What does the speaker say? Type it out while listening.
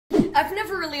I've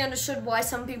never really understood why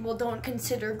some people don't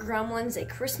consider Gremlins a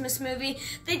Christmas movie.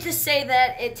 They just say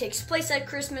that it takes place at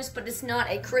Christmas, but it's not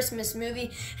a Christmas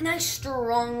movie, and I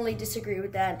strongly disagree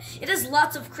with that. It has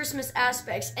lots of Christmas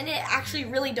aspects, and it actually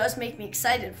really does make me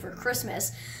excited for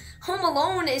Christmas. Home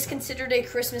Alone is considered a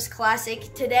Christmas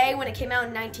classic today when it came out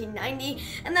in 1990,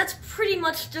 and that's pretty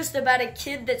much just about a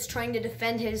kid that's trying to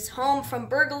defend his home from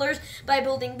burglars by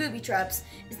building booby traps.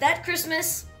 Is that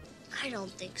Christmas? I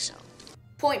don't think so.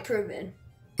 Point proven.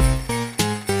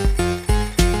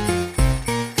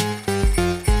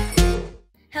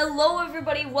 Hello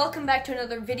everybody, welcome back to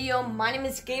another video. My name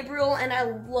is Gabriel and I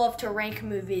love to rank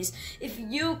movies. If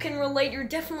you can relate, you're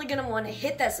definitely going to want to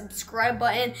hit that subscribe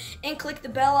button and click the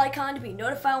bell icon to be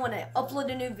notified when I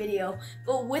upload a new video.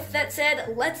 But with that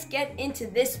said, let's get into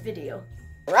this video.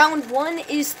 Round 1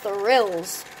 is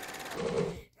thrills.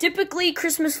 Typically,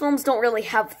 Christmas films don't really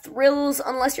have thrills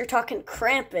unless you're talking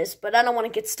Krampus, but I don't want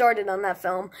to get started on that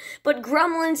film. But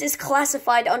Gremlins is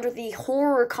classified under the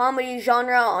horror comedy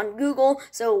genre on Google,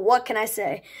 so what can I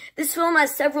say? This film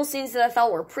has several scenes that I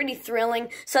thought were pretty thrilling,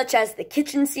 such as the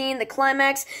kitchen scene, the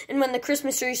climax, and when the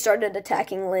Christmas tree started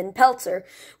attacking Lynn Peltzer,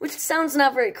 which sounds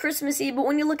not very Christmassy, but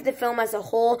when you look at the film as a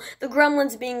whole, the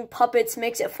Gremlins being puppets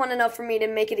makes it fun enough for me to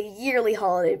make it a yearly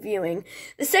holiday viewing.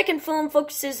 The second film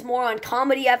focuses more on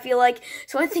comedy, I feel like,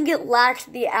 so I think it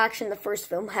lacked the action the first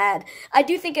film had. I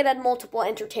do think it had multiple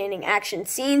entertaining action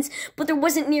scenes, but there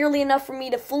wasn't nearly enough for me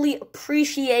to fully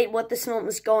appreciate what this film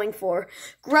was going for.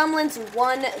 Gremlins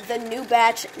 1, the new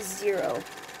batch 0.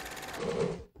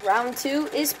 Round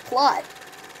 2 is plot.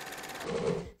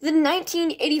 The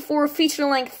 1984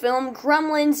 feature-length film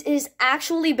Gremlins is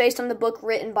actually based on the book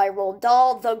written by Roald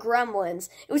Dahl, The Gremlins.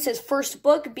 It was his first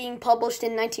book, being published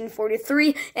in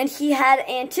 1943, and he had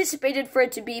anticipated for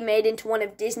it to be made into one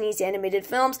of Disney's animated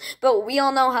films, but we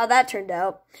all know how that turned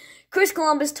out. Chris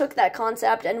Columbus took that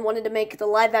concept and wanted to make the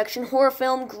live-action horror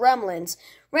film Gremlins.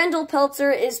 Randall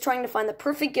Peltzer is trying to find the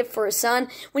perfect gift for his son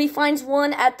when he finds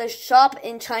one at the shop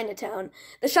in Chinatown.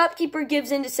 The shopkeeper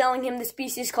gives in to selling him the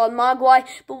species called mogwai,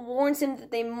 but warns him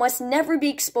that they must never be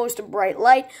exposed to bright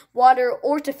light, water,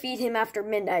 or to feed him after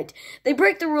midnight. They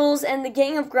break the rules, and the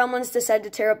gang of gremlins decide to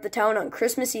tear up the town on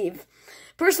Christmas Eve.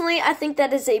 Personally, I think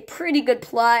that is a pretty good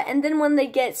plot, and then when they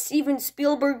get Steven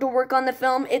Spielberg to work on the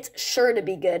film, it's sure to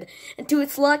be good. And to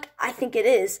its luck, I think it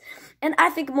is. And I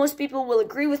think most people will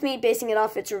agree with me basing it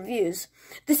off its reviews.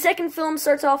 The second film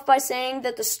starts off by saying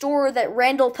that the store that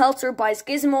Randall Peltzer buys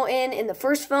Gizmo in the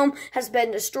first film has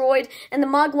been destroyed, and the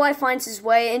mogwai finds his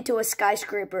way into a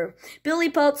skyscraper. Billy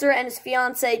Peltzer and his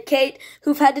fiancée, Kate,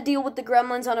 who've had to deal with the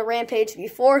gremlins on a rampage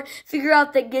before, figure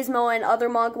out that Gizmo and other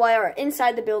mogwai are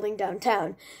inside the building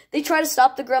downtown. They try to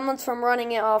stop the gremlins from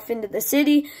running it off into the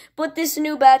city, but this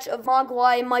new batch of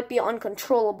mogwai might be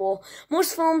uncontrollable.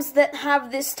 Most films that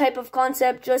have this type of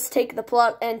concept just take the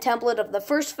plot and template of the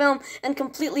first film and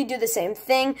completely do the same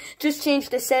thing, just change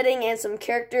the setting and some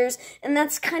characters, and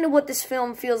that's kind of what this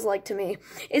film feels like to me.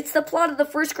 It's the plot of the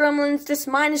first Gremlins, just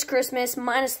minus Christmas,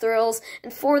 minus thrills,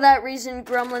 and for that reason,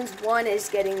 Gremlins 1 is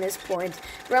getting this point.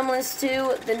 Gremlins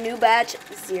 2, the new batch,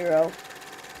 0.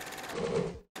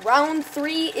 Round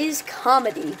 3 is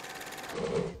comedy.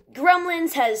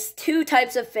 Gremlins has two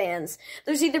types of fans.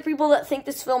 There's either people that think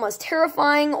this film is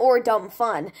terrifying or dumb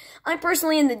fun. I'm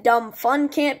personally in the dumb fun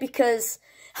camp because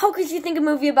how could you think a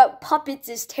movie about puppets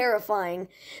is terrifying?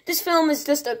 This film is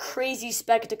just a crazy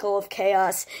spectacle of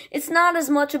chaos. It's not as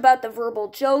much about the verbal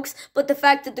jokes, but the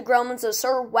fact that the Gremlins are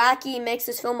so wacky makes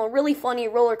this film a really funny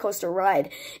roller coaster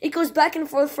ride. It goes back and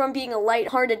forth from being a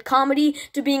lighthearted comedy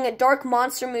to being a dark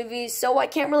monster movie, so I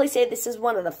can't really say this is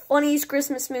one of the funniest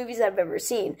Christmas movies I've ever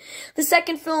seen. The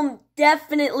second film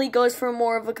definitely goes for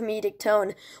more of a comedic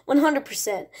tone,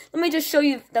 100%. Let me just show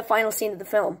you the final scene of the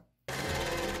film.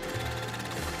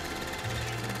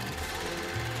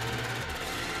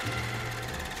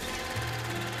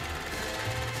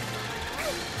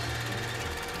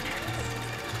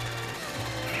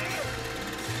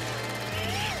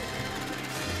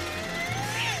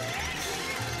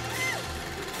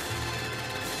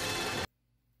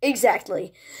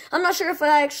 Exactly. I'm not sure if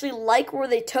I actually like where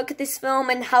they took this film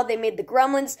and how they made the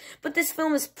Gremlins, but this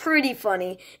film is pretty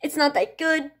funny. It's not that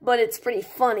good, but it's pretty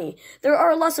funny. There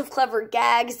are lots of clever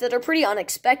gags that are pretty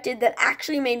unexpected that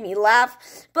actually made me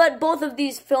laugh, but both of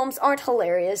these films aren't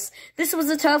hilarious. This was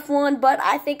a tough one, but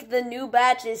I think the new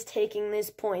batch is taking this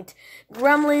point.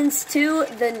 Gremlins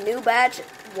 2, the new batch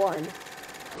 1.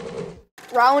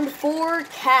 Round 4,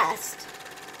 cast.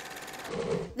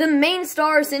 The main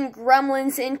stars in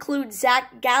Gremlins include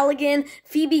Zach Galligan,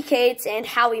 Phoebe Cates, and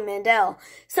Howie Mandel.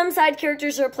 Some side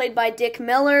characters are played by Dick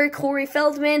Miller, Corey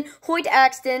Feldman, Hoyt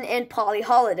Axton, and Polly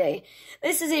Holliday.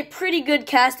 This is a pretty good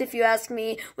cast if you ask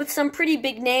me, with some pretty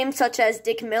big names such as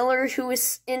Dick Miller, who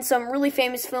is in some really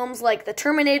famous films like The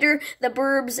Terminator, The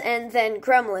Burbs, and then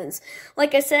Gremlins.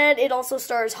 Like I said, it also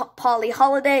stars Polly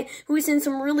Holliday, who is in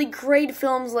some really great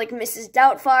films like Mrs.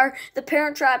 Doubtfire, The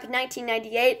Parent Trap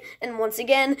 1998, and once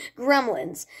again,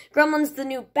 Gremlins. Gremlins The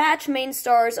New Batch main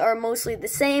stars are mostly the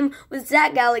same, with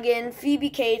Zach Galligan, Phoebe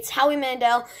Cates, Howie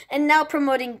Mandel, and now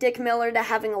promoting Dick Miller to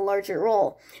having a larger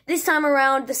role. This time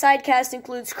around, the side cast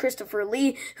includes Christopher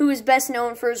Lee, who is best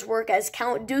known for his work as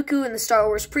Count Dooku in the Star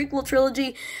Wars prequel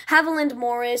trilogy, Haviland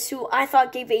Morris, who I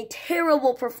thought gave a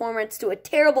terrible performance to a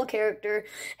terrible character,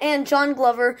 and John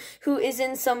Glover, who is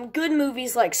in some good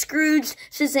movies like Scrooge,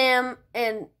 Shazam,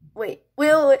 and wait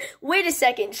a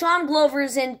second. John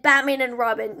Glover's in Batman and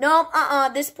Robin. Nope,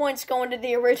 this point's going to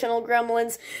the original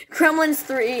Gremlins. Gremlins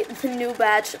 3, The New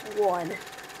Batch 1.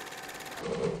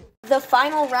 The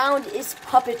final round is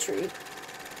puppetry.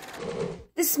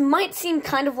 This might seem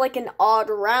kind of like an odd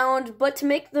round, but to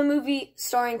make the movie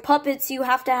starring puppets, you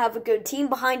have to have a good team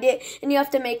behind it, and you have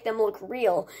to make them look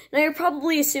real. Now, you're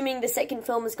probably assuming the second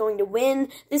film is going to win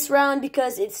this round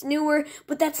because it's newer,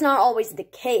 but that's not always the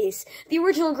case. The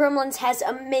original Gremlins has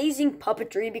amazing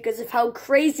puppetry because of how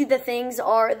crazy the things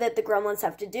are that the Gremlins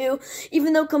have to do,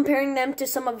 even though comparing them to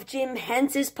some of Jim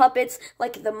Hence's puppets,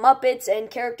 like the Muppets and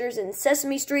characters in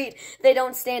Sesame Street, they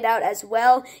don't stand out as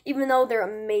well, even though they're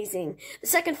amazing. The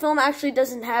second film actually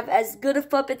doesn't have as good of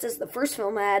puppets as the first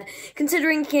film had.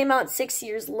 Considering it came out 6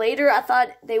 years later, I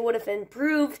thought they would have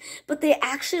improved, but they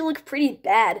actually look pretty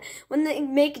bad. When they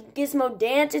make Gizmo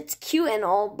dance, it's cute and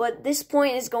all, but this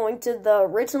point is going to the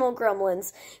original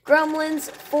Gremlins. Gremlins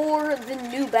 4, The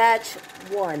New Batch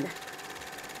 1.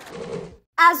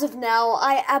 As of now,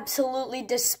 I absolutely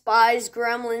despise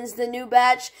Gremlins, The New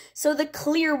Batch, so the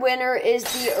clear winner is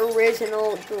the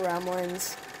original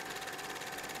Gremlins.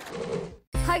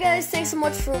 Hi guys, thanks so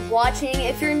much for watching.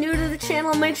 If you're new to the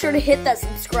channel, make sure to hit that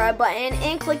subscribe button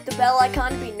and click the bell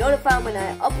icon to be notified when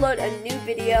I upload a new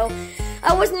video.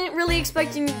 I wasn't really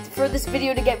expecting for this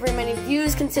video to get very many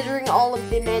views considering all of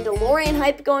the Mandalorian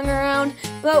hype going around,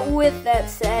 but with that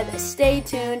said, stay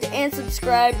tuned and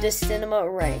subscribe to Cinema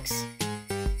Ranks.